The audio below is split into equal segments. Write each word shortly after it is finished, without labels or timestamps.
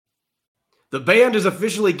The band is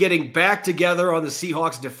officially getting back together on the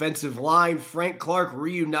Seahawks defensive line. Frank Clark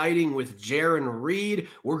reuniting with Jaron Reed.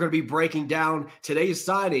 We're going to be breaking down today's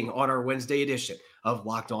signing on our Wednesday edition of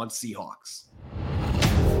Locked On Seahawks.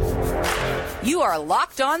 You are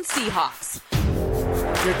Locked On Seahawks,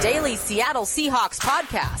 your daily Seattle Seahawks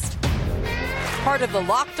podcast. Part of the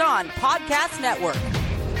Locked On Podcast Network,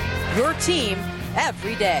 your team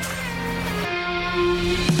every day.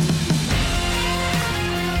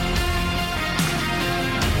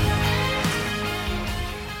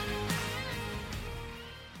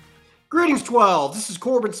 Greetings, 12. This is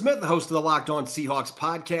Corbin Smith, the host of the Locked On Seahawks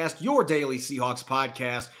podcast, your daily Seahawks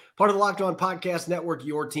podcast, part of the Locked On Podcast Network,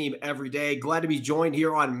 your team every day. Glad to be joined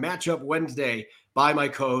here on Matchup Wednesday by my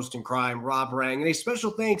co-host in crime, Rob Rang. And a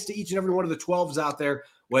special thanks to each and every one of the 12s out there,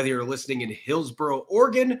 whether you're listening in Hillsboro,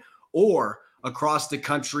 Oregon, or across the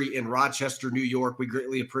country in Rochester, New York. We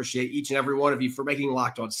greatly appreciate each and every one of you for making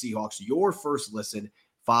Locked On Seahawks your first listen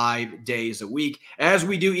 5 days a week. As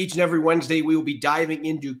we do each and every Wednesday, we will be diving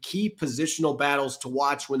into key positional battles to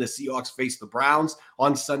watch when the Seahawks face the Browns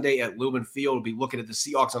on Sunday at Lumen Field. We'll be looking at the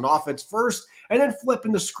Seahawks on offense first, and then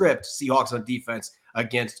flipping the script, Seahawks on defense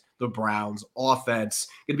against the Browns offense.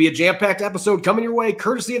 Going to be a jam-packed episode coming your way,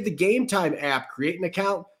 courtesy of the Game Time app. Create an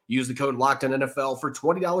account, use the code LOCKEDONNFL for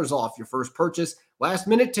 $20 off your first purchase.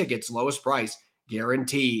 Last-minute tickets, lowest price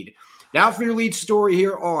guaranteed. Now for your lead story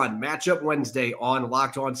here on Matchup Wednesday on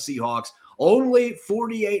Locked On Seahawks. Only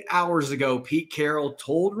 48 hours ago, Pete Carroll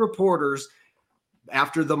told reporters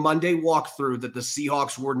after the Monday walkthrough that the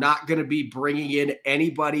Seahawks were not going to be bringing in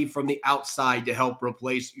anybody from the outside to help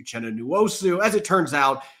replace Uchenna Nwosu. As it turns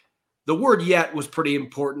out, the word "yet" was pretty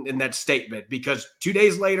important in that statement because 2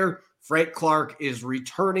 days later, Frank Clark is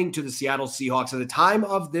returning to the Seattle Seahawks. At the time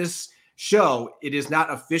of this show, it has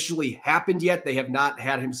not officially happened yet. They have not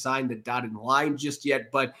had him sign the dotted line just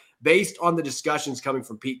yet, but based on the discussions coming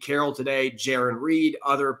from Pete Carroll today, Jaron Reed,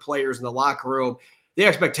 other players in the locker room, the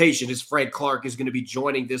expectation is Frank Clark is going to be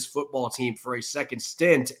joining this football team for a second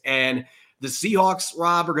stint. And the Seahawks,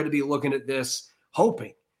 Rob, are going to be looking at this,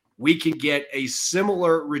 hoping we can get a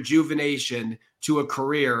similar rejuvenation to a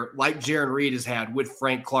career like Jaron Reed has had with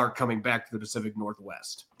Frank Clark coming back to the Pacific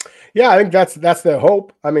Northwest. Yeah, I think that's the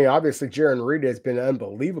hope. I mean, obviously, Jaron Reed has been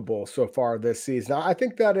unbelievable so far this season. I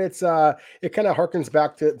think that it kind of harkens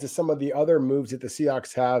back to some of the other moves that the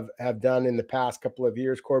Seahawks have done in the past couple of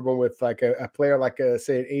years, Corbin, with like a player like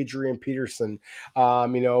say Adrian Peterson,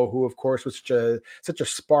 who of course was such a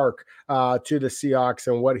spark to the Seahawks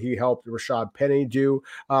and what he helped Rashad Penny do.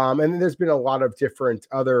 And there's been a lot of different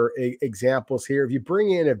other examples here. If you bring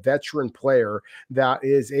in a veteran player that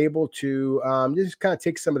is able to just kind of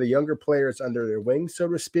take some of the younger players under their wings, so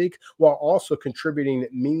to speak, while also contributing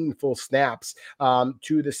meaningful snaps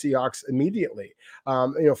to the Seahawks immediately.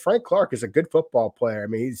 Frank Clark is a good football player. I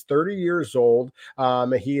mean, he's 30 years old.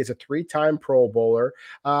 He is a 3-time Pro Bowler.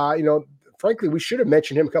 Frankly, we should have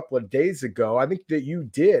mentioned him a couple of days ago. I think that you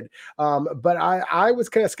did. But I was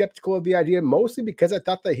kind of skeptical of the idea, mostly because I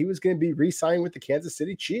thought that he was going to be re-signing with the Kansas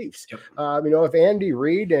City Chiefs. Yep. If Andy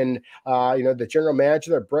Reid and, the general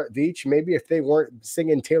manager, Brett Veach, maybe if they weren't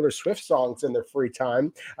singing Taylor Swift songs in their free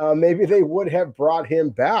time, maybe they would have brought him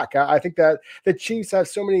back. I think that the Chiefs have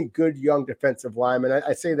so many good young defensive linemen.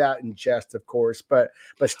 I say that in jest, of course, but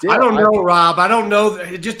still. I don't know, Rob. I don't know.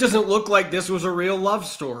 It just doesn't look like this was a real love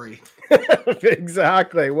story.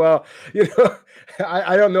 Exactly. Well,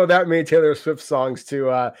 I don't know that many Taylor Swift songs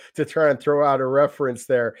to try and throw out a reference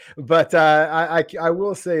there, but I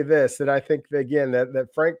will say this, that I think that, again, that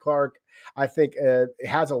Frank Clark, I think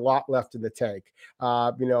has a lot left in the tank.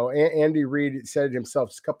 Andy Reid said it himself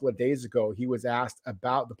just a couple of days ago. He was asked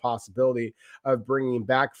about the possibility of bringing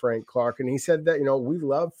back Frank Clark, and he said that, we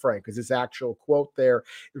love Frank, is his actual quote there,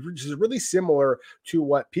 which is really similar to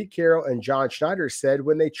what Pete Carroll and John Schneider said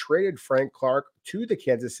when they traded Frank Clark to the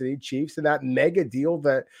Kansas City Chiefs, and that mega deal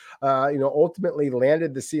that ultimately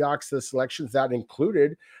landed the Seahawks the selections that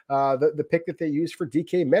included the pick that they used for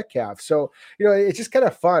DK Metcalf. So it's just kind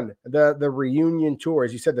of fun, the reunion tour.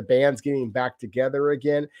 As you said, the band's getting back together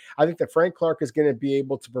again. I think that Frank Clark is going to be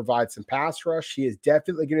able to provide some pass rush. He is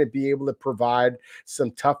definitely going to be able to provide some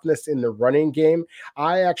toughness in the running game.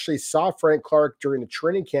 I actually saw Frank Clark during the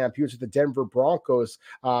training camp. He was with the Denver Broncos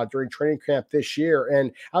during training camp this year,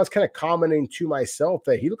 and I was kind of commenting to myself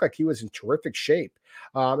that he looked like he was in terrific shape.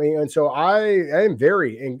 And so I am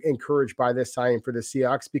very encouraged by this signing for the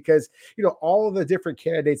Seahawks because, all of the different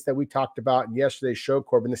candidates that we talked about in yesterday's show,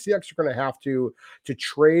 Corbin, the Seahawks are going to have to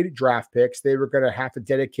trade draft picks. They were going to have to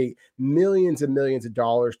dedicate millions and millions of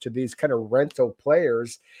dollars to these kind of rental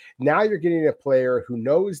players. Now you're getting a player who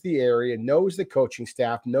knows the area, knows the coaching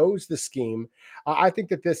staff, knows the scheme. I think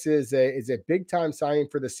that this is a big time signing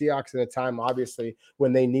for the Seahawks in a time, obviously,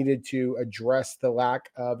 when they needed to address the lack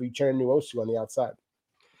of Uchenna Nwosu on the outside.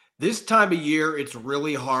 This time of year, it's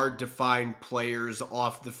really hard to find players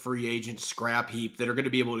off the free agent scrap heap that are going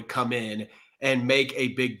to be able to come in and make a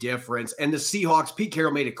big difference. And the Seahawks, Pete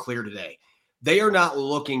Carroll made it clear today, they are not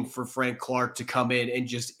looking for Frank Clark to come in and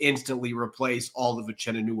just instantly replace all of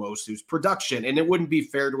Uchenna Nwosu's production. And it wouldn't be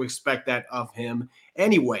fair to expect that of him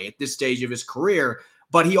anyway at this stage of his career.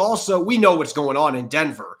 But we know what's going on in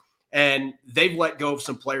Denver. And they've let go of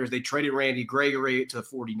some players. They traded Randy Gregory to the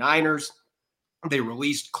 49ers. They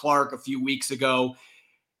released Clark a few weeks ago.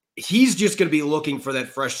 He's just going to be looking for that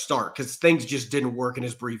fresh start because things just didn't work in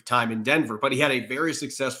his brief time in Denver. But he had a very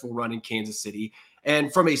successful run in Kansas City.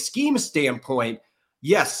 And from a scheme standpoint,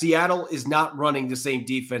 yes, Seattle is not running the same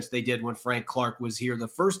defense they did when Frank Clark was here the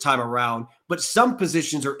first time around, but some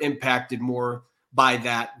positions are impacted more by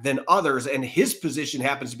that than others. And his position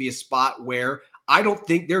happens to be a spot where I don't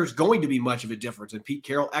think there's going to be much of a difference. And Pete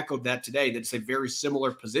Carroll echoed that today, that it's a very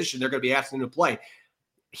similar position they're going to be asking him to play.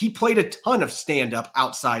 He played a ton of stand-up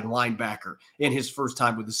outside linebacker in his first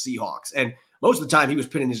time with the Seahawks. And most of the time he was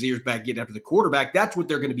pinning his ears back, getting after the quarterback. That's what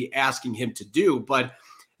they're going to be asking him to do. But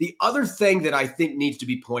the other thing that I think needs to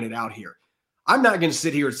be pointed out here, I'm not going to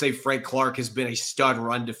sit here and say Frank Clark has been a stud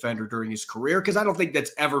run defender during his career because I don't think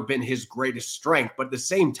that's ever been his greatest strength. But at the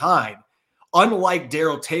same time, unlike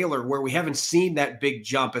Darrell Taylor, where we haven't seen that big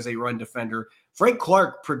jump as a run defender, Frank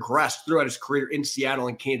Clark progressed throughout his career in Seattle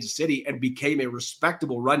and Kansas City and became a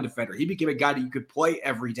respectable run defender. He became a guy that you could play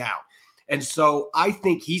every down. And so I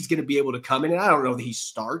think he's going to be able to come in, and I don't know that he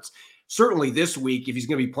starts. Certainly this week, if he's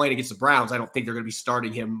going to be playing against the Browns, I don't think they're going to be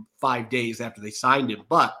starting him 5 days after they signed him.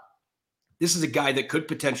 But this is a guy that could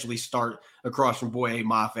potentially start across from Boye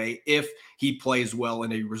Mafe if he plays well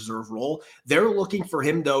in a reserve role. They're looking for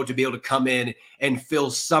him, though, to be able to come in and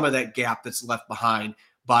fill some of that gap that's left behind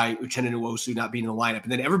by Uchenna Nwosu not being in the lineup.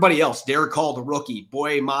 And then everybody else, Derek Hall, the rookie,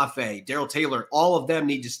 Boye Mafe, Darrell Taylor, all of them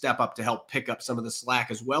need to step up to help pick up some of the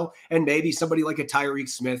slack as well. And maybe somebody like a Tyreek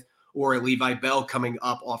Smith or a Levi Bell coming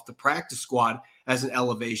up off the practice squad as an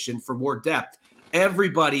elevation for more depth.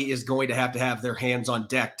 Everybody is going to have their hands on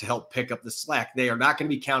deck to help pick up the slack. They are not going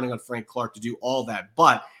to be counting on Frank Clark to do all that.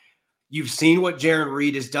 But you've seen what Jarran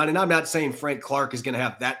Reed has done. And I'm not saying Frank Clark is going to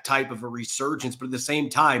have that type of a resurgence, but at the same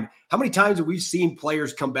time, how many times have we seen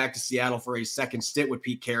players come back to Seattle for a second stint with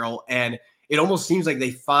Pete Carroll? And it almost seems like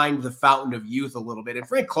they find the fountain of youth a little bit. And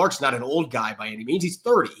Frank Clark's not an old guy by any means. He's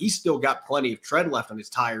 30. He's still got plenty of tread left on his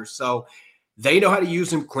tires. So they know how to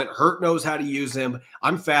use him. Clint Hurt knows how to use him.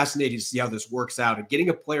 I'm fascinated to see how this works out. And getting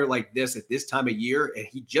a player like this at this time of year, and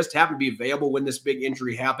he just happened to be available when this big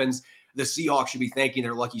injury happens, the Seahawks should be thanking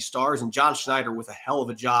their lucky stars. And John Schneider with a hell of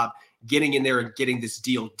a job getting in there and getting this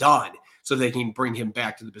deal done so they can bring him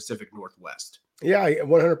back to the Pacific Northwest. Yeah, I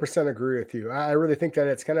 100% agree with you. I really think that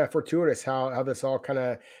it's kind of fortuitous how this all kind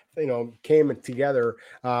of came together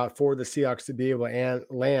for the Seahawks to be able to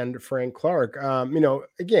land Frank Clark.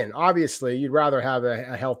 Again, obviously, you'd rather have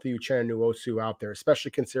a healthy Uchenna Nwosu out there, especially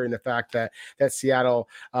considering the fact that Seattle,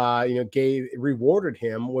 rewarded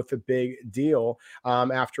him with a big deal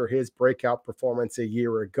after his breakout performance a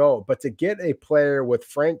year ago. But to get a player with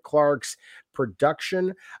Frank Clark's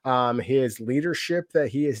production, his leadership that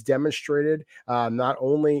he has demonstrated, not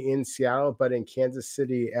only in Seattle but in Kansas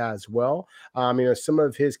City as well. Some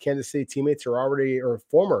of his Kansas City teammates or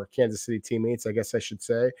former Kansas City teammates, I guess I should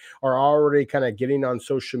say, are already kind of getting on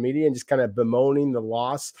social media and just kind of bemoaning the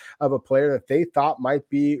loss of a player that they thought might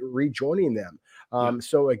be rejoining them.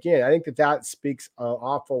 So again, I think that speaks an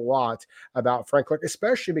awful lot about Frank Clark,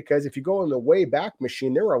 especially because if you go in the way back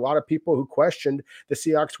machine, there were a lot of people who questioned the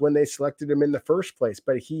Seahawks when they selected him in the first place,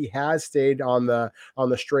 but he has stayed on the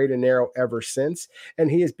straight and narrow ever since. And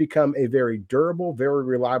he has become a very durable, very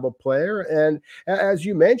reliable player. And as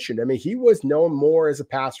you mentioned, he was known more as a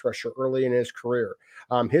pass rusher early in his career.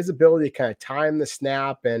 his ability to kind of time the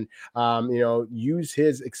snap and use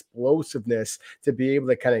his explosiveness to be able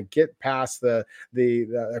to kind of get past the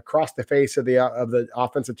across the face of the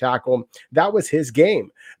offensive tackle. That was his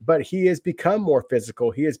game, but he has become more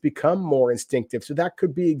physical. He has become more instinctive. So that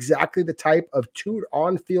could be exactly the type of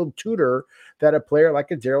on-field tutor that a player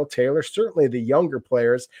like a Darrell Taylor, certainly the younger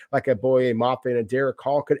players like a Boye Mafe and a Derek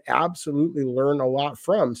Hall, could absolutely learn a lot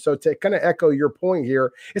from. So to kind of echo your point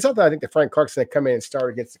here, it's not that I think that Frank Clark's going to come in and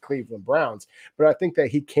start against the Cleveland Browns, but I think that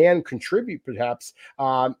he can contribute perhaps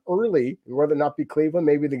early, whether or not be Cleveland,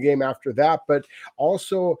 maybe the game after that, but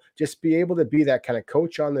also just be able to be that kind of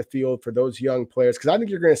coach on the field for those young players. Because I think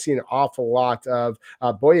you're going to see an awful lot of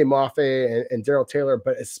Boye Mafe and Darrell Taylor,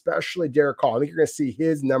 but especially Derek Hall. I think you're going to see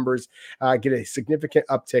his numbers get a significant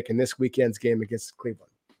uptick in this weekend's game against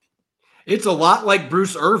Cleveland. It's a lot like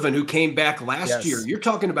Bruce Irvin, who came back last year. Yes. You're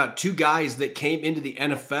talking about two guys that came into the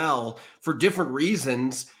NFL for different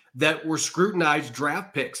reasons that were scrutinized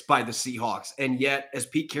draft picks by the Seahawks. And yet, as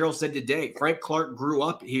Pete Carroll said today, Frank Clark grew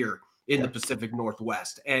up here in the Pacific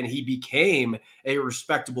Northwest, and he became a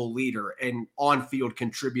respectable leader and on-field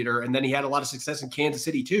contributor. And then he had a lot of success in Kansas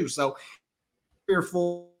City too. So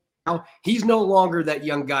now he's no longer that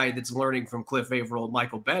young guy that's learning from Cliff Averill and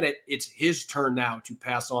Michael Bennett. It's his turn now to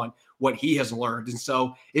pass on what he has learned. And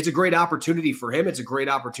so it's a great opportunity for him. It's a great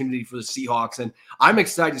opportunity for the Seahawks. And I'm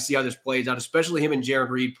excited to see how this plays out, especially him and Jaron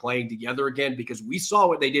Reed playing together again, because we saw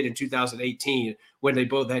what they did in 2018 when they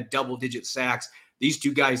both had double-digit sacks. These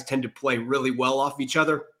two guys tend to play really well off each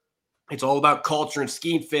other. It's all about culture and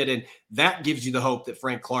scheme fit, and that gives you the hope that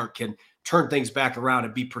Frank Clark can turn things back around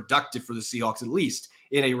and be productive for the Seahawks, at least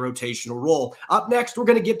in a rotational role. Up next, we're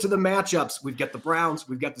going to get to the matchups. We've got the Browns.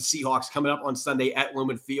 We've got the Seahawks coming up on Sunday at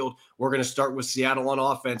Lumen Field. We're going to start with Seattle on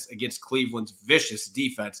offense against Cleveland's vicious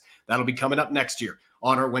defense. That'll be coming up next year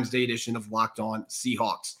on our Wednesday edition of Locked On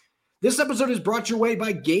Seahawks. This episode is brought your way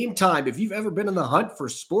by Game Time. If you've ever been on the hunt for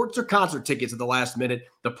sports or concert tickets at the last minute,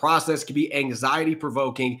 the process can be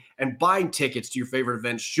anxiety-provoking, and buying tickets to your favorite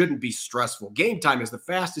events shouldn't be stressful. Game Time is the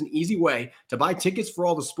fast and easy way to buy tickets for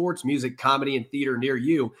all the sports, music, comedy, and theater near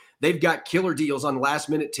you. They've got killer deals on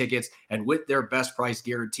last-minute tickets, and with their best price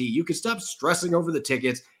guarantee, you can stop stressing over the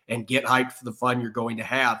tickets and get hyped for the fun you're going to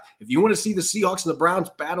have. If you want to see the Seahawks and the Browns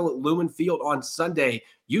battle at Lumen Field on Sunday,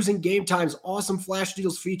 using Game Time's awesome flash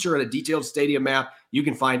deals feature and a detailed stadium map, you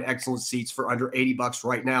can find excellent seats for under $80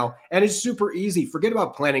 right now. And it's super easy. Forget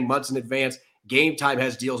about planning months in advance. Game Time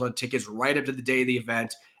has deals on tickets right up to the day of the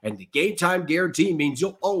event. And the Game Time guarantee means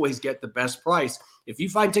you'll always get the best price. If you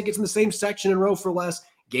find tickets in the same section and row for less,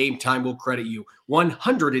 Game Time will credit you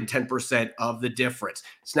 110% of the difference.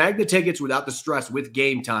 Snag the tickets without the stress with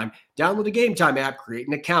Game Time. Download the Game Time app, create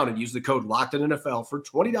an account, and use the code LOCKEDONNFL for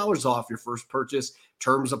 $20 off your first purchase.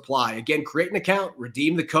 Terms apply. Again, create an account,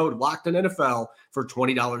 redeem the code LOCKEDONNFL for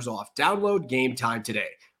 $20 off. Download Game Time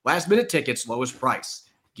today. Last minute tickets, lowest price,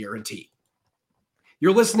 guaranteed.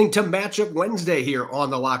 You're listening to Matchup Wednesday here on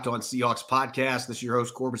the Locked On Seahawks podcast. This is your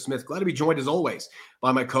host, Corbin Smith. Glad to be joined, as always,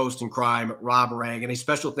 by my co-host in crime, Rob Rang. And a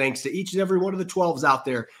special thanks to each and every one of the 12s out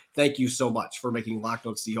there. Thank you so much for making Locked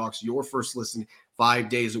On Seahawks your first listen 5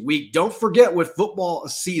 days a week. Don't forget, with football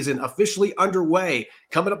season officially underway,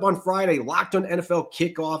 coming up on Friday, Locked On NFL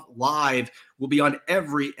Kickoff Live will be on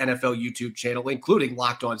every NFL YouTube channel, including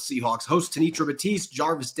Locked On Seahawks. Host Tanitra Batiste,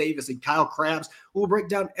 Jarvis Davis, and Kyle Krabs will break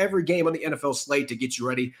down every game on the NFL slate to get you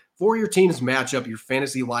ready for your team's matchup, your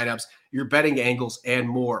fantasy lineups, your betting angles, and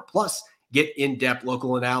more. Plus, get in-depth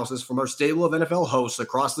local analysis from our stable of NFL hosts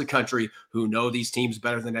across the country who know these teams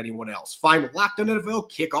better than anyone else. Find Locked On NFL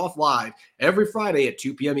Kickoff Live every Friday at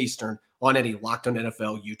 2 p.m. Eastern on any Locked On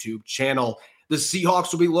NFL YouTube channel. The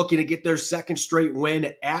Seahawks will be looking to get their second straight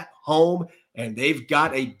win at home, and they've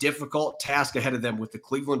got a difficult task ahead of them with the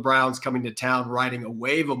Cleveland Browns coming to town, riding a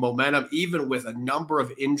wave of momentum, even with a number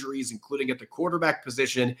of injuries, including at the quarterback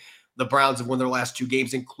position. The Browns have won their last two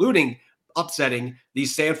games, including upsetting the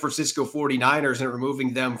San Francisco 49ers and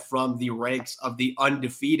removing them from the ranks of the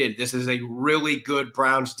undefeated. This is a really good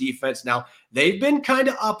Browns defense. Now, they've been kind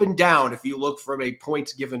of up and down if you look from a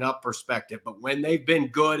points given up perspective, but when they've been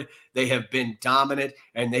good, they have been dominant,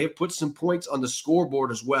 and they have put some points on the scoreboard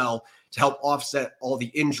as well to help offset all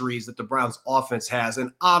the injuries that the Browns offense has.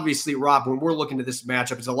 And obviously, Rob, when we're looking at this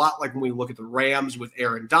matchup, it's a lot like when we look at the Rams with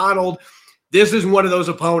Aaron Donald. This is one of those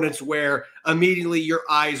opponents where immediately your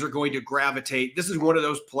eyes are going to gravitate. This is one of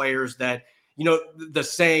those players that, you know, the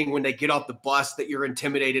saying when they get off the bus that you're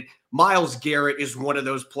intimidated. Myles Garrett is one of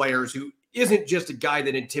those players who isn't just a guy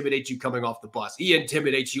that intimidates you coming off the bus. He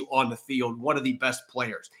intimidates you on the field, one of the best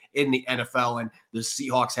players in the NFL, and the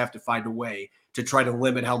Seahawks have to find a way to try to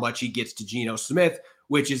limit how much he gets to Geno Smith.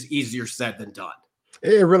 which is easier said than done.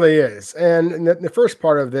 It really is. And the first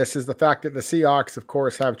part of this is the fact that the Seahawks, of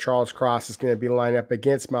course, have Charles Cross is going to be lined up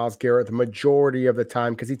against Myles Garrett the majority of the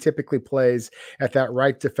time because he typically plays at that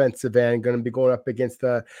right defensive end, going to be going up against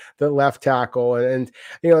the left tackle. And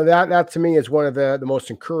that to me is one of the most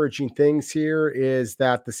encouraging things here is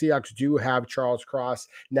that the Seahawks do have Charles Cross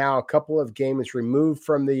now a couple of games removed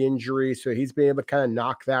from the injury. So he's been able to kind of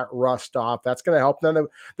knock that rust off. That's going to help. Now,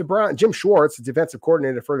 the Brown, Jim Schwartz, the defensive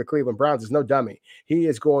coordinator for the Cleveland Browns, is no dummy. He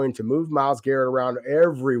is going to move Myles Garrett around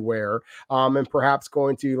everywhere and perhaps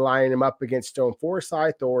going to line him up against Stone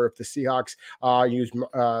Forsythe, or if the Seahawks use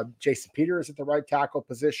Jason Peters at the right tackle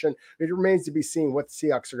position. It remains to be seen what the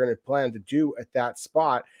Seahawks are going to plan to do at that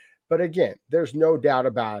spot. But again, there's no doubt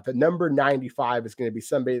about it. The number 95 is going to be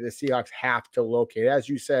somebody the Seahawks have to locate. As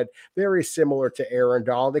you said, very similar to Aaron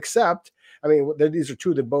Donald, except, I mean, these are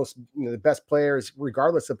two of the most the best players,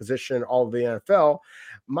 regardless of position, in all of the NFL.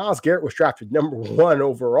 Myles Garrett was drafted number 1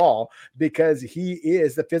 overall because he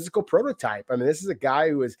is the physical prototype. I mean, this is a guy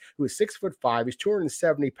who is 6'5". He's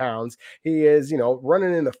 270 pounds. He is,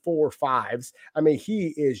 running in the 4.5s. I mean,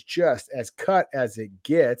 he is just as cut as it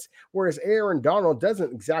gets. Whereas Aaron Donald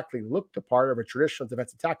doesn't exactly look the part of a traditional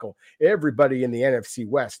defensive tackle. Everybody in the NFC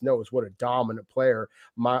West knows what a dominant player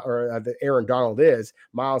Aaron Donald is.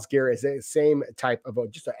 Myles Garrett is the same type of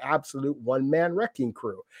just an absolute one-man wrecking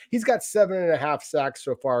crew. He's got 7.5 sacks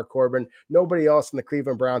so far, Corbin. Nobody else in the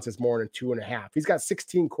Cleveland Browns has more than 2.5. He's got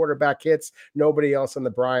 16 quarterback hits. Nobody else on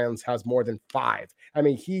the Browns has more than 5. I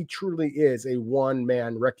mean, he truly is a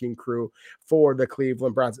one-man wrecking crew for the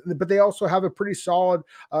Cleveland Browns. But they also have a pretty solid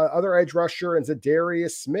other edge rusher in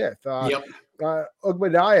Zadarius Smith. Yep.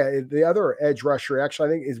 Ogbanaya, the other edge rusher, actually,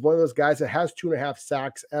 I think is one of those guys that has 2.5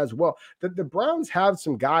 sacks as well. The Browns have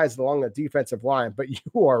some guys along the defensive line, but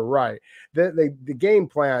you are right. The game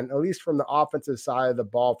plan, at least from the offensive side of the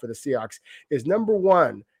ball for the Seahawks, is number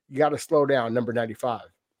 1, you got to slow down number 95.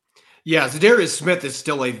 Yeah, Zadarius Smith is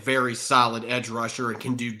still a very solid edge rusher and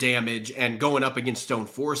can do damage. And going up against Stone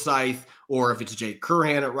Forsythe, or if it's Jake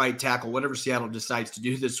Curhan at right tackle, whatever Seattle decides to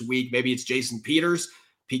do this week, maybe it's Jason Peters.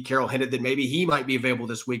 Pete Carroll hinted that maybe he might be available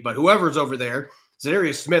this week, but whoever's over there,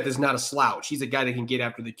 Zadarius Smith is not a slouch. He's a guy that can get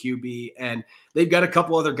after the QB, and they've got a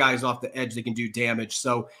couple other guys off the edge that can do damage.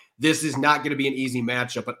 So this is not going to be an easy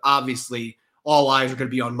matchup, but obviously all eyes are going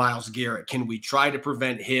to be on Myles Garrett. Can we try to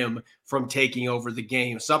prevent him from taking over the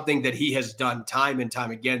game? Something that he has done time and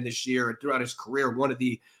time again this year and throughout his career, one of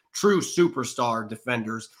the true superstar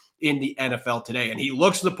defenders in the NFL today. And he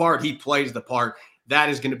looks the part, he plays the part. That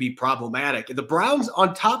is going to be problematic. And the Browns,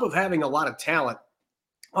 on top of having a lot of talent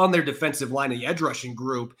on their defensive line, the edge rushing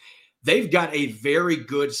group, they've got a very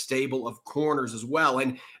good stable of corners as well.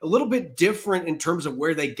 And a little bit different in terms of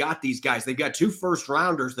where they got these guys. They've got 2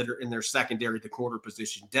 first-rounders that are in their secondary at the corner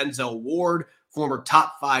position. Denzel Ward, former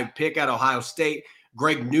top 5 pick at Ohio State.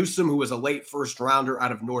 Greg Newsome, who was a late first-rounder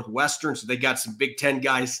out of Northwestern. So they got some Big Ten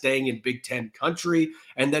guys staying in Big Ten country.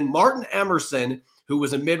 And then Martin Emerson, who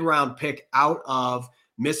was a mid-round pick out of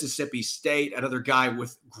Mississippi State, another guy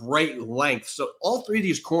with great length. So all 3 of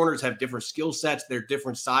these corners have different skill sets. They're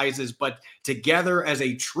different sizes, but together as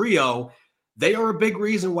a trio, they are a big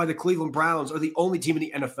reason why the Cleveland Browns are the only team in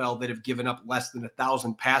the NFL that have given up less than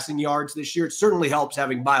 1,000 passing yards this year. It certainly helps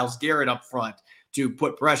having Myles Garrett up front to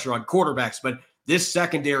put pressure on quarterbacks, but this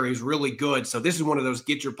secondary is really good. So this is one of those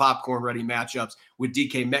get your popcorn ready matchups with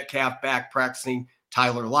DK Metcalf back practicing,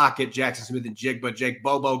 Tyler Lockett, Jackson Smith and Jigba, Jake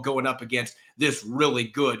Bobo going up against this really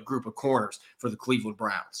good group of corners for the Cleveland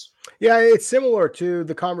Browns. Yeah, it's similar to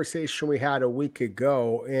the conversation we had a week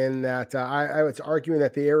ago in that I was arguing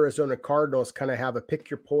that the Arizona Cardinals kind of have a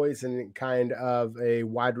pick your poison kind of a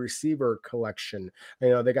wide receiver collection.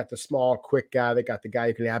 They got the small, quick guy. They got the guy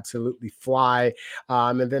who can absolutely fly.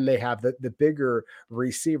 And then they have the bigger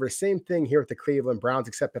receiver. Same thing here with the Cleveland Browns,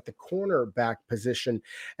 except at the cornerback position.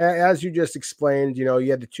 As you just explained,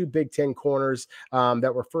 you had the 2 Big Ten corners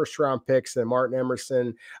that were first-round picks, and Martin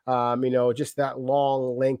Emerson, just that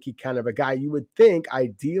long, lanky kind of a guy. You would think,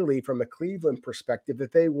 ideally, from a Cleveland perspective,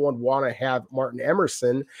 that they would want to have Martin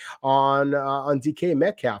Emerson on DK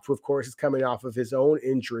Metcalf, who, of course, is coming off of his own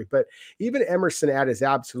injury. But even Emerson at his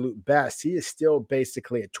absolute best, he is still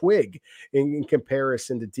basically a twig in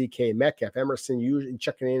comparison to DK Metcalf. Emerson usually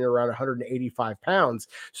checking in around 185 pounds.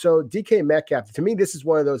 So DK Metcalf, to me, this is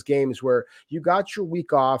one of those games where you got your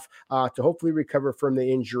week off to hopefully recover from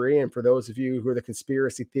the injury. And for those of you who are the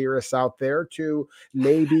conspiracy theorists out there to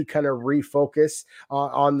maybe kind of refocus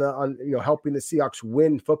on helping the Seahawks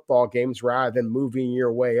win football games rather than moving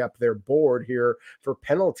your way up their board here for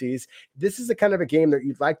penalties. This is the kind of a game that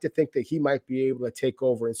you'd like to think that he might be able to take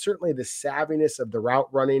over, and certainly the savviness of the route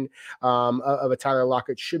running of a Tyler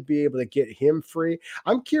Lockett should be able to get him free.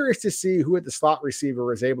 I'm curious to see who at the slot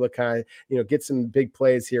receiver is able to kind of get some big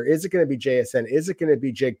plays here. Is it going to be JSN? Is it going to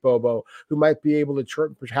be Jake Bobo, who might be able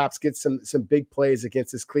to perhaps get some big plays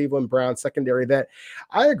against this Cleveland Browns secondary? That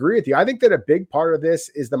I agree with you. I think that a big part of this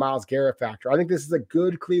is the Myles Garrett factor. I think this is a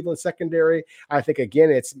good Cleveland secondary. I think, again,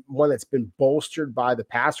 it's one that's been bolstered by the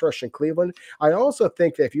pass rush in Cleveland. I also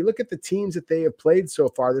think that if you look at the teams that they have played so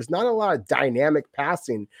far, there's not a lot of dynamic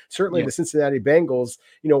passing. Certainly the Cincinnati Bengals,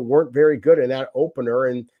 weren't very good in that opener,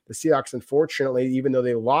 and the Seahawks, unfortunately, even though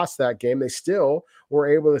they lost that game, they still were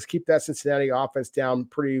able to keep that Cincinnati offense down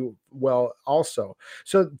pretty well also.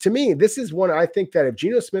 So to me, this is one I think that if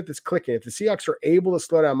Geno Smith is clicking, if the Seahawks are able to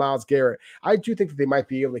slow down Myles Garrett, I do think that they might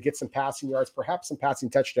be able to get some passing yards, perhaps some passing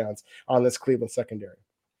touchdowns on this Cleveland secondary.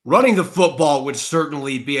 Running the football would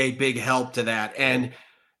certainly be a big help to that. And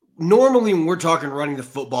normally when we're talking running the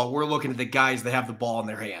football, we're looking at the guys that have the ball in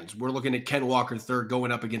their hands. We're looking at Ken Walker III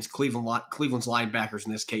going up against Cleveland's linebackers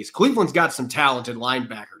in this case. Cleveland's got some talented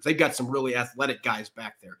linebackers. They've got some really athletic guys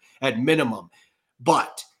back there at minimum.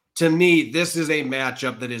 But to me, this is a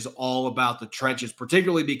matchup that is all about the trenches,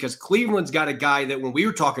 particularly because Cleveland's got a guy that when we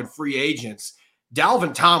were talking free agents,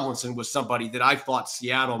 Dalvin Tomlinson was somebody that I thought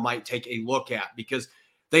Seattle might take a look at because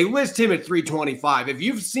they list him at 325. If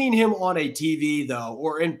you've seen him on a TV, though,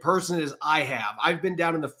 or in person as I have, I've been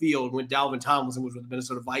down in the field when Dalvin Tomlinson was with the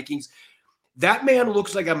Minnesota Vikings. That man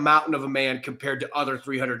looks like a mountain of a man compared to other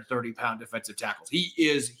 330-pound defensive tackles. He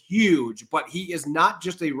is huge, but he is not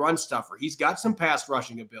just a run stuffer. He's got some pass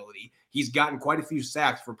rushing ability. He's gotten quite a few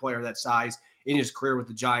sacks for a player that size in his career with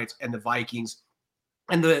the Giants and the Vikings.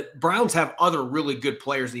 And the Browns have other really good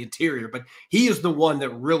players in the interior, but he is the one that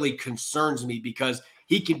really concerns me because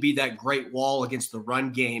he can be that great wall against the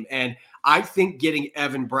run game. And I think getting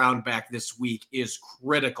Evan Brown back this week is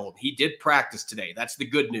critical. He did practice today. That's the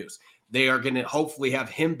good news. They are going to hopefully have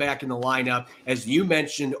him back in the lineup. As you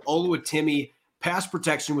mentioned, Oluwatimi, pass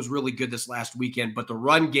protection was really good this last weekend, but the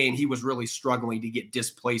run game, he was really struggling to get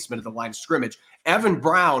displacement at the line of scrimmage. Evan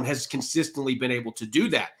Brown has consistently been able to do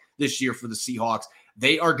that this year for the Seahawks.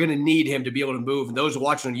 They are going to need him to be able to move. And those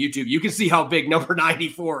watching on YouTube, you can see how big number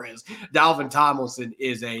 94 is. Dalvin Tomlinson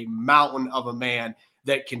is a mountain of a man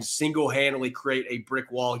that can single-handedly create a brick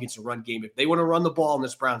wall against a run game. If they want to run the ball in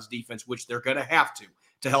this Browns defense, which they're going to have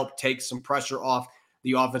to help take some pressure off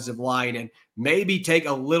the offensive line and maybe take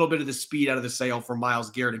a little bit of the speed out of the sail for Myles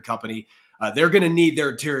Garrett and company, they're going to need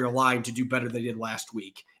their interior line to do better than they did last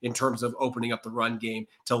week in terms of opening up the run game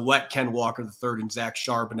to let Ken Walker III and Zach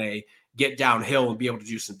Charbonnet get downhill and be able to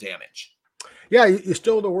do some damage. Yeah, you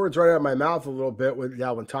stole the words right out of my mouth a little bit with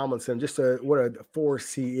Dalvin Tomlinson, just what a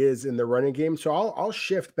force he is in the running game. So I'll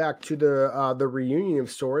shift back to the reunion of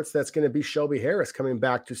sorts. That's going to be Shelby Harris coming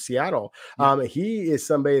back to Seattle. He is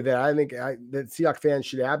somebody that I think that Seahawks fans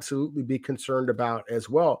should absolutely be concerned about as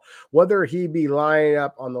well. Whether he be lining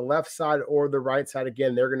up on the left side or the right side,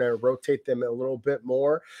 again, they're going to rotate them a little bit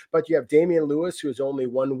more. But you have Damian Lewis, who is only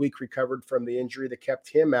 1 week recovered from the injury that kept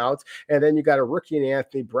him out. And then you got a rookie in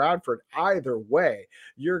Anthony Bradford. Either way,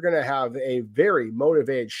 you're going to have a very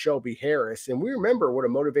motivated Shelby Harris. And we remember what a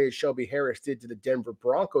motivated Shelby Harris did to the Denver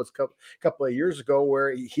Broncos a couple of years ago,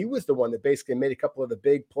 where he was the one that basically made a couple of the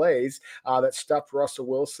big plays that stuffed Russell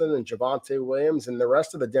Wilson and Javonte Williams and the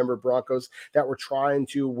rest of the Denver Broncos that were trying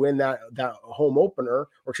to win that home opener,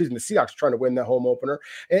 or excuse me, the Seahawks trying to win that home opener.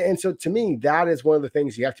 And so to me, that is one of the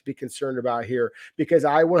things you have to be concerned about here, because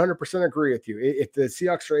I 100% agree with you. If the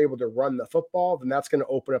Seahawks are able to run the football, then that's going to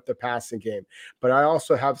open up the passing game. But I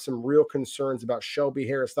also have some real concerns about Shelby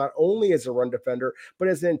Harris, not only as a run defender, but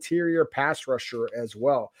as an interior pass rusher as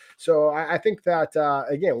well. So I think that,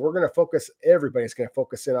 again, we're going to focus, everybody's going to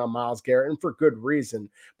focus in on Myles Garrett, and for good reason.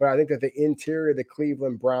 But I think that the interior of the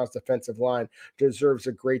Cleveland Browns defensive line deserves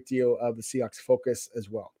a great deal of the Seahawks focus as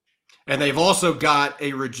well. And they've also got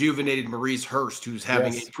a rejuvenated Maurice Hurst, who's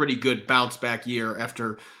having a pretty good bounce back year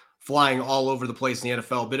after flying all over the place in the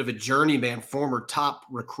NFL. A bit of a journeyman, former top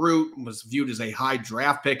recruit, was viewed as a high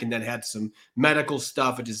draft pick and then had some medical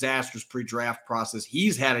stuff, a disastrous pre-draft process.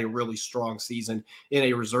 He's had a really strong season in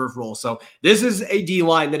a reserve role. So this is a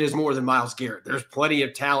D-line that is more than Myles Garrett. There's plenty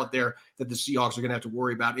of talent there that the Seahawks are going to have to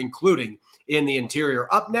worry about, including in the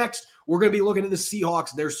interior. Up next, we're going to be looking at the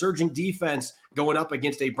Seahawks, their surging defense going up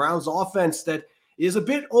against a Browns offense that is a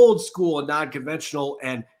bit old school and non-conventional,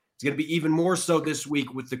 and It's going to be even more so this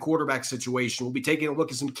week with the quarterback situation. We'll be taking a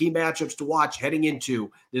look at some key matchups to watch heading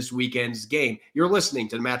into this weekend's game. You're listening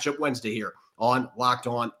to Matchup Wednesday here on Locked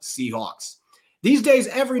On Seahawks. These days,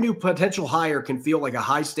 every new potential hire can feel like a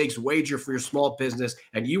high-stakes wager for your small business,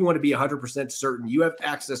 and you want to be 100% certain you have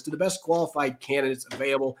access to the best qualified candidates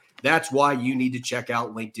available. That's why you need to check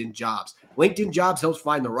out LinkedIn Jobs. LinkedIn Jobs helps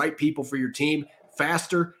find the right people for your team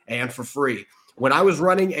faster and for free. When I was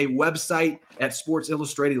running a website at Sports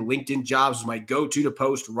Illustrated, LinkedIn Jobs was my go-to to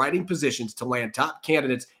post writing positions to land top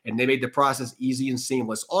candidates, and they made the process easy and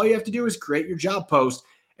seamless. All you have to do is create your job post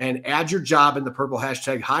and add your job in the purple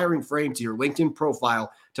hashtag hiring frame to your LinkedIn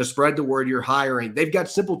profile to spread the word you're hiring. They've got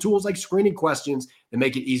simple tools like screening questions that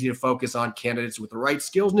make it easy to focus on candidates with the right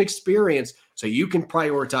skills and experience so you can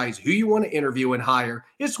prioritize who you want to interview and hire.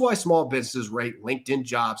 It's why small businesses rate LinkedIn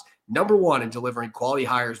Jobs #1 in delivering quality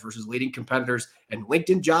hires versus leading competitors, and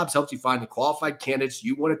LinkedIn Jobs helps you find the qualified candidates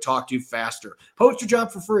you want to talk to faster. Post your job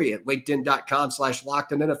for free at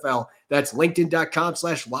linkedin.com/LockedOnNFL. That's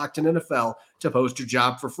linkedin.com/LockedOnNFL to post your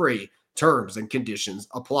job for free. Terms and conditions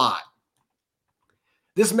apply.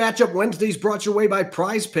 This Matchup Wednesday is brought your way by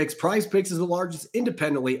Prize Picks. Prize Picks is the largest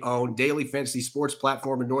independently owned daily fantasy sports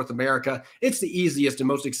platform in North America. It's the easiest and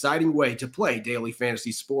most exciting way to play daily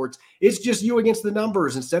fantasy sports. It's just you against the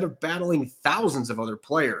numbers instead of battling thousands of other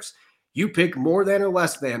players. You pick more than or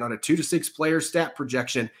less than on a 2 to 6 player stat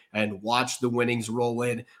projection and watch the winnings roll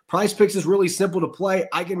in. Prize Picks is really simple to play.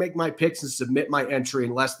 I can make my picks and submit my entry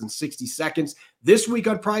in less than 60 seconds. This week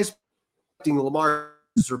on Prize Picks, Lamar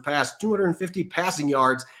surpassed 250 passing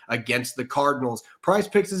yards against the Cardinals. Prize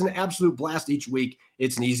Picks is an absolute blast each week.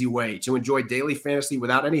 It's an easy way to enjoy daily fantasy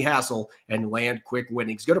without any hassle and land quick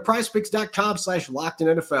winnings. Go to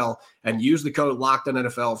prizepicks.com/LockedOnNFL and use the code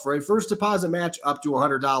LockedOnNFL for a first deposit match up to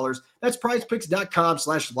 $100. That's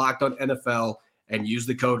prizepicks.com/LockedOnNFL and use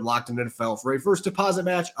the code LockedOnNFL for a first deposit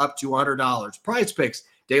match up to $100. Prize Picks,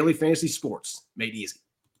 daily fantasy sports made easy.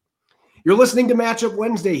 You're listening to Matchup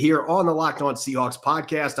Wednesday here on the Locked On Seahawks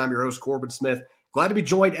podcast. I'm your host, Corbin Smith. Glad to be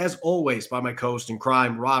joined, as always, by my co-host in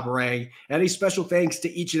crime, Rob Rang. And a special thanks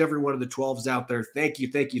to each and every one of the 12s out there. Thank you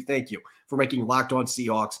for making Locked On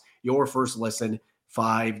Seahawks your first listen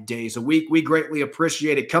 5 days a week. We greatly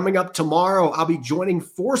appreciate it. Coming up tomorrow, I'll be joining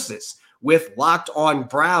forces with Locked On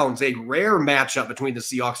Browns, a rare matchup between the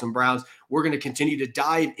Seahawks and Browns. We're going to continue to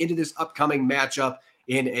dive into this upcoming matchup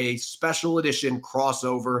in a special edition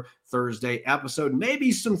crossover Thursday episode.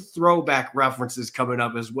 Maybe some throwback references coming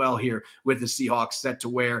up as well here with the Seahawks set to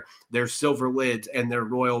wear their silver lids and their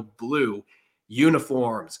royal blue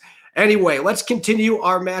uniforms. Anyway, let's continue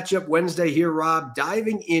our Matchup Wednesday here, Rob,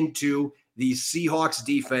 diving into the Seahawks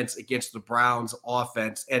defense against the Browns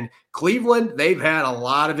offense. And Cleveland, they've had a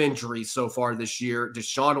lot of injuries so far this year.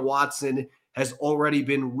 Deshaun Watson has already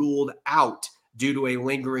been ruled out due to a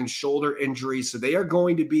lingering shoulder injury. So they are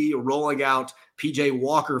going to be rolling out PJ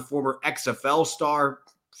Walker, former XFL star,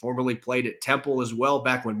 formerly played at Temple as well,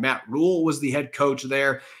 back when Matt Rule was the head coach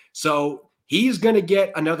there. So he's going to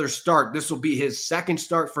get another start. This will be his second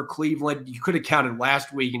start for Cleveland. You could have counted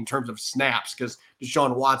last week in terms of snaps because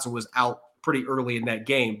Deshaun Watson was out pretty early in that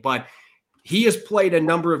game. But he has played a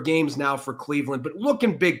number of games now for Cleveland. But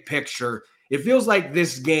looking big picture, it feels like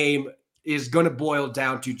this game is going to boil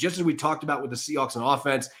down to, just as we talked about with the Seahawks on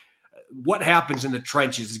offense, what happens in the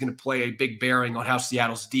trenches is going to play a big bearing on how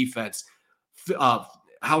Seattle's defense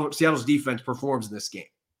performs in this game.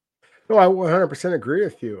 No, I 100% agree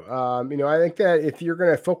with you. I think that if you're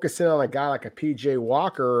going to focus in on a guy like a PJ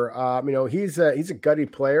Walker, he's a gutty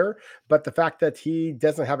player, but the fact that he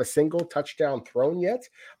doesn't have a single touchdown thrown yet,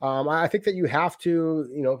 I think that you have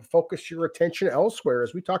to, focus your attention elsewhere.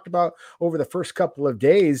 As we talked about over the first couple of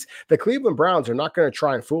days, the Cleveland Browns are not going to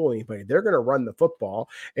try and fool anybody. They're going to run the football.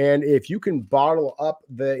 And if you can bottle up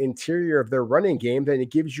the interior of their running game, then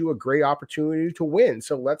it gives you a great opportunity to win.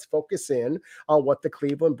 So let's focus in on what the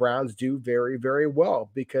Cleveland Browns do very, very well,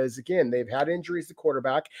 because again, they've had injuries to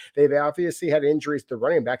quarterback. They've obviously had injuries to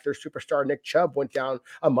running back. Their superstar Nick Chubb went down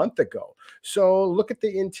a month ago. So look at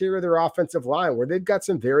the interior of their offensive line where they've got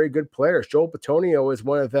some very good players. Joel Bitonio is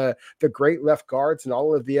one of the great left guards in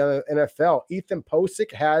all of the NFL. Ethan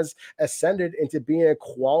Posick has ascended into being a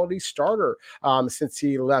quality starter since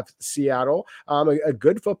he left Seattle. A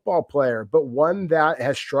good football player, but one that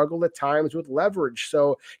has struggled at times with leverage.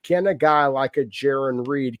 So can a guy like a Jaron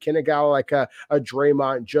Reed, can a guy like a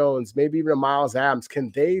Draymond Jones, maybe even a Miles Adams, can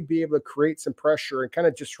they be able to create some pressure and kind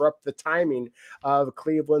of disrupt the timing of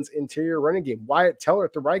Cleveland's interior running game? Wyatt Teller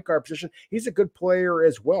at the right guard position, he's a good player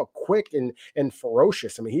as well, quick and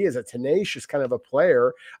ferocious. I mean, he is a tenacious kind of a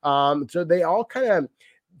player. So they all kind of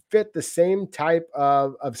fit the same type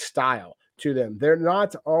of style to them. They're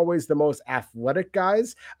not always the most athletic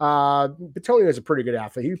guys. Bitonio is a pretty good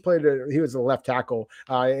athlete. He was a left tackle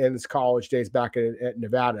in his college days back at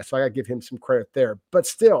Nevada, so I got to give him some credit there. But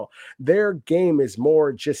still, their game is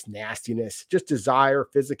more just nastiness, just desire,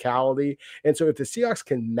 physicality. And so if the Seahawks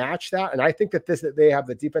can match that, and I think that they have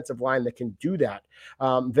the defensive line that can do that,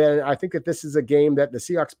 then I think that this is a game that the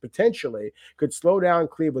Seahawks potentially could slow down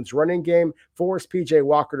Cleveland's running game, force PJ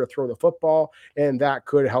Walker to throw the football, and that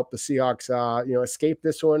could help the Seahawks escape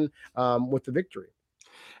this one with the victory.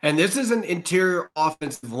 And this is an interior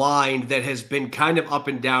offensive line that has been kind of up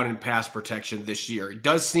and down in pass protection this year. It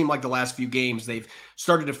does seem like the last few games they've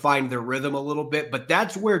started to find their rhythm a little bit, but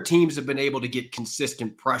that's where teams have been able to get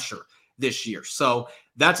consistent pressure this year. So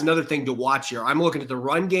that's another thing to watch here. I'm looking at the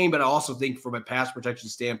run game, but I also think from a pass protection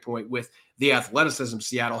standpoint, with the athleticism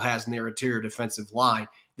Seattle has in their interior defensive line,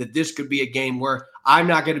 that this could be a game where I'm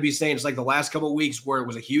not going to be saying it's like the last couple of weeks where it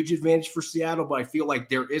was a huge advantage for Seattle, but I feel like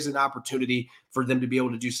there is an opportunity for them to be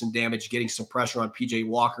able to do some damage, getting some pressure on PJ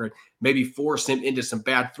Walker and maybe force him into some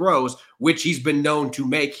bad throws, which he's been known to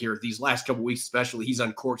make here these last couple of weeks, especially. He's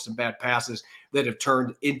uncorked some bad passes that have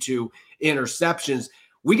turned into interceptions.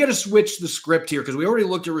 We got to switch the script here because we already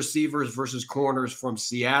looked at receivers versus corners from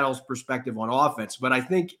Seattle's perspective on offense, but I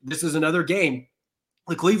think this is another game.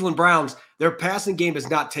 The Cleveland Browns, their passing game has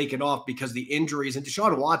not taken off because the injuries, and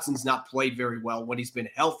Deshaun Watson's not played very well when he's been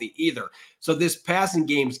healthy either. So this passing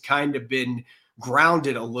game's kind of been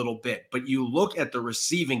grounded a little bit. But you look at the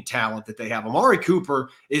receiving talent that they have. Amari Cooper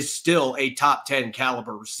is still a top 10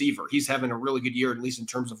 caliber receiver. He's having a really good year, at least in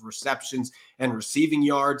terms of receptions and receiving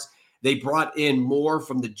yards. They brought in Moore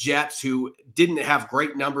from the Jets, who didn't have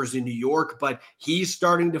great numbers in New York, but he's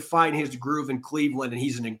starting to find his groove in Cleveland, and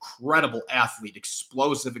he's an incredible athlete,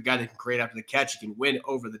 explosive, a guy that can create after the catch, he can win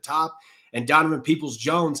over the top. And Donovan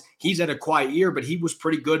Peoples-Jones, he's had a quiet year, but he was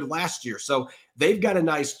pretty good last year. So they've got a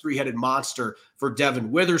nice three-headed monster for Devin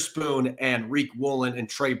Witherspoon and Reek Woolen and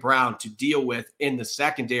Trey Brown to deal with in the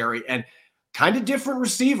secondary. And kind of different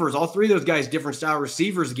receivers. All three of those guys, different style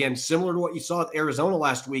receivers, again, similar to what you saw with Arizona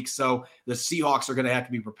last week. So the Seahawks are going to have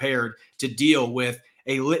to be prepared to deal with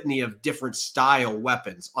a litany of different style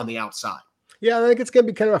weapons on the outside. Yeah, I think it's going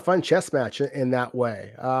to be kind of a fun chess match in that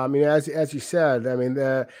way. As you said,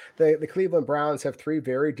 the Cleveland Browns have three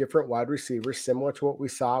very different wide receivers, similar to what we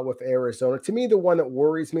saw with Arizona. To me, the one that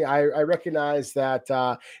worries me, I recognize that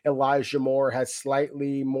Elijah Moore has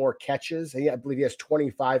slightly more catches. I believe he has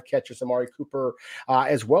 25 catches. Amari Cooper,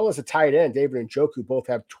 as well as a tight end, David Njoku, both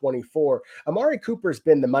have 24. Amari Cooper's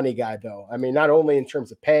been the money guy, though. I mean, not only in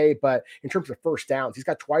terms of pay, but in terms of first downs. He's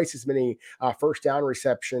got twice as many first down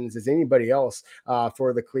receptions as anybody else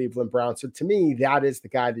for the Cleveland Browns. So to me, that is the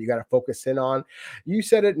guy that you got to focus in on. You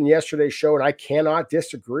said it in yesterday's show, and I cannot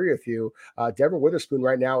disagree with you. Devin Witherspoon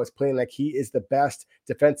right now is playing like he is the best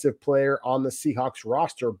defensive player on the Seahawks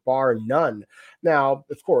roster, bar none. Now,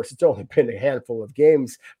 of course, it's only been a handful of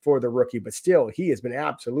games for the rookie, but still, he has been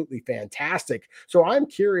absolutely fantastic. So I'm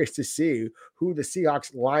curious to see who the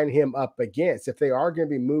Seahawks line him up against. If they are going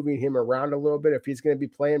to be moving him around a little bit, if he's going to be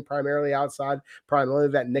playing primarily outside, primarily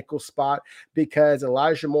that nickel spot, because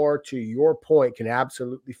Elijah Moore, to your point, can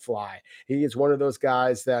absolutely fly. He is one of those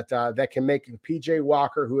guys that can make PJ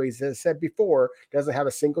Walker, who, as I said before, doesn't have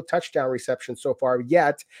a single touchdown reception so far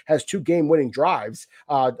yet, has 2 game-winning drives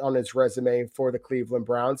on his resume for the Cleveland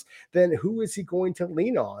Browns, then who is he going to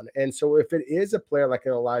lean on? And so if it is a player like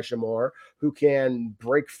an Elijah Moore who can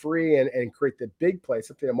break free and create the big play,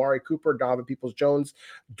 something Amari Cooper, Donovan Peoples-Jones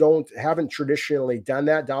haven't traditionally done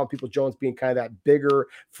that. Donovan Peoples-Jones being kind of that bigger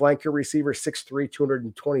flanker receiver, 6'3",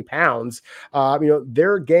 220 pounds.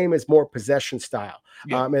 Their game is more possession style.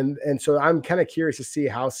 Yeah. And so I'm kind of curious to see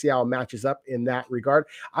how Seattle matches up in that regard.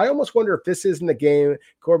 I almost wonder if this isn't a game,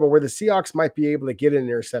 Corbin, where the Seahawks might be able to get an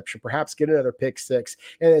interception, perhaps get another pick six.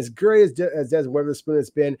 And as great as Devin Witherspoon has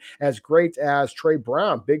been, as great as Trey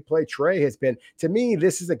Brown, big play Trey has been, to me,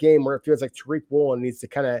 this is a game where it feels like Reek Woolen needs to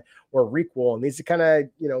kind of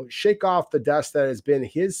shake off the dust that has been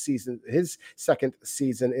his second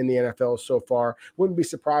season in the NFL so far. Wouldn't be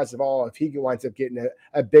surprised at all if he winds up getting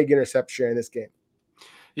a big interception in this game.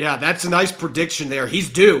 Yeah, that's a nice prediction there. He's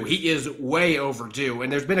due. He is way overdue. And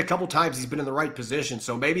there's been a couple times he's been in the right position.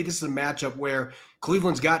 So maybe this is a matchup where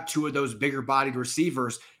Cleveland's got 2 of those bigger-bodied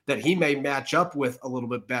receivers that he may match up with a little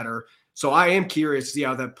bit better. So I am curious to see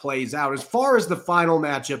how that plays out. As far as the final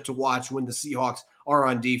matchup to watch when the Seahawks are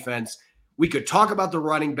on defense, we could talk about the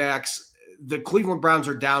running backs. The Cleveland Browns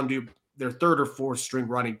are down to their 3rd or 4th string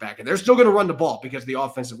running back, and they're still going to run the ball because of the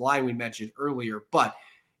offensive line we mentioned earlier. But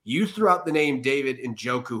You threw out the name David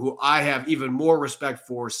Njoku, who I have even more respect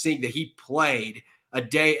for, seeing that he played a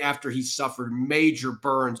day after he suffered major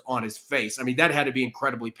burns on his face. I mean, that had to be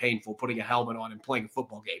incredibly painful, putting a helmet on and playing a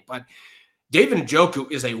football game. But David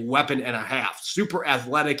Njoku is a weapon and a half, super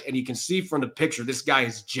athletic, and you can see from the picture, this guy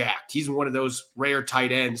is jacked. He's one of those rare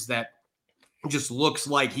tight ends that just looks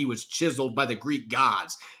like he was chiseled by the Greek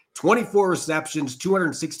gods. 24 receptions,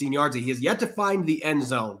 216 yards. He has yet to find the end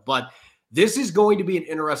zone, but this is going to be an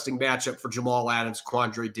interesting matchup for Jamal Adams,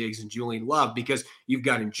 Quandre Diggs, and Julian Love, because you've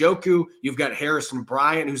got Njoku, you've got Harrison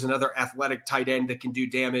Bryant, who's another athletic tight end that can do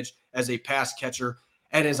damage as a pass catcher.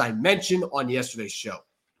 And as I mentioned on yesterday's show,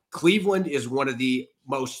 Cleveland is one of the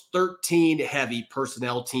most 13 heavy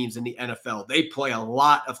personnel teams in the NFL. They play a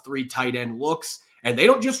lot of 3 tight end looks, and they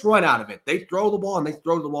don't just run out of it. They throw the ball, and they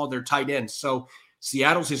throw the ball to their tight ends. So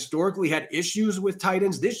Seattle's historically had issues with tight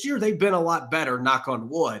ends. This year, they've been a lot better, knock on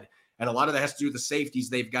wood. And a lot of that has to do with the safeties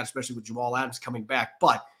they've got, especially with Jamal Adams coming back.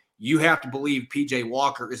 But you have to believe P.J.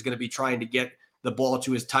 Walker is going to be trying to get the ball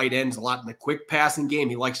to his tight ends a lot in the quick passing game.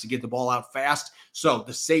 He likes to get the ball out fast. So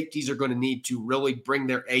the safeties are going to need to really bring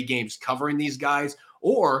their A games covering these guys.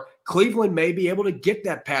 Or Cleveland may be able to get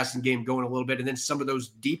that passing game going a little bit, and then some of those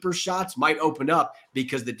deeper shots might open up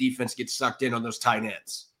because the defense gets sucked in on those tight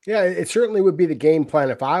ends. Yeah, it certainly would be the game plan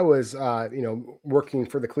if I was, working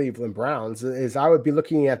for the Cleveland Browns. Is I would be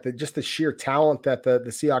looking at just the sheer talent that the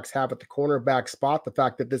Seahawks have at the cornerback spot. The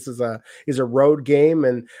fact that this is a road game,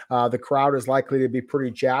 and the crowd is likely to be pretty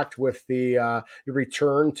jacked with the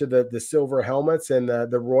return to the silver helmets and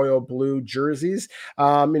the royal blue jerseys.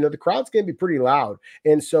 The crowd's going to be pretty loud,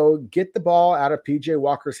 and so get the ball out of PJ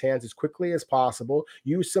Walker's hands as quickly as possible.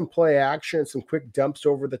 Use some play action, some quick dumps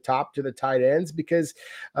over the top to the tight ends, because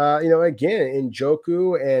again,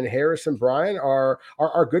 Njoku and Harrison Bryant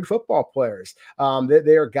are good football players.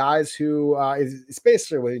 They are guys who,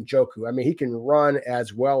 especially with Njoku, I mean, he can run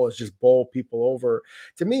as well as just bowl people over.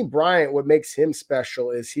 To me, Bryant, what makes him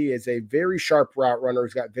special is he is a very sharp route runner.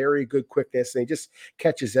 He's got very good quickness, and he just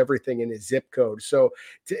catches everything in his zip code. So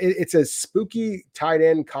it's a spooky tight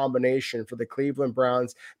end combination for the Cleveland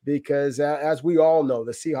Browns, because as we all know,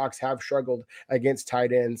 the Seahawks have struggled against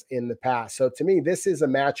tight ends in the past. So to me, this is a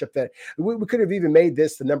matchup that we could have even made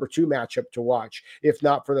this the number 2 matchup to watch, if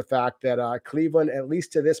not for the fact that Cleveland, at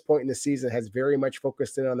least to this point in the season, has very much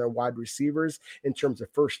focused in on their wide receivers in terms of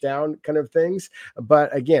first down kind of things.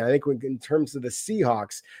 But again, I think in terms of the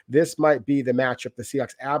Seahawks, this might be the matchup the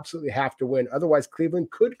Seahawks absolutely have to win. Otherwise,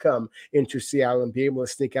 Cleveland could come into Seattle and be able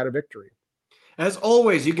to sneak out a victory. As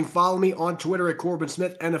always, you can follow me on Twitter at Corbin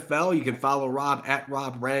Smith NFL. You can follow Rob at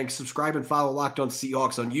Rob Rank. Subscribe and follow Locked On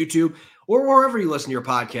Seahawks on YouTube or wherever you listen to your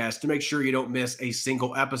podcast to make sure you don't miss a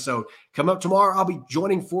single episode. Come up tomorrow, I'll be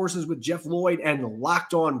joining forces with Jeff Lloyd and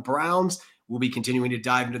Locked On Browns. We'll be continuing to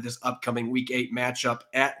dive into this upcoming Week 8 matchup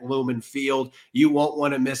at Lumen Field. You won't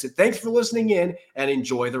want to miss it. Thanks for listening in, and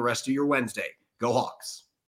enjoy the rest of your Wednesday. Go Hawks.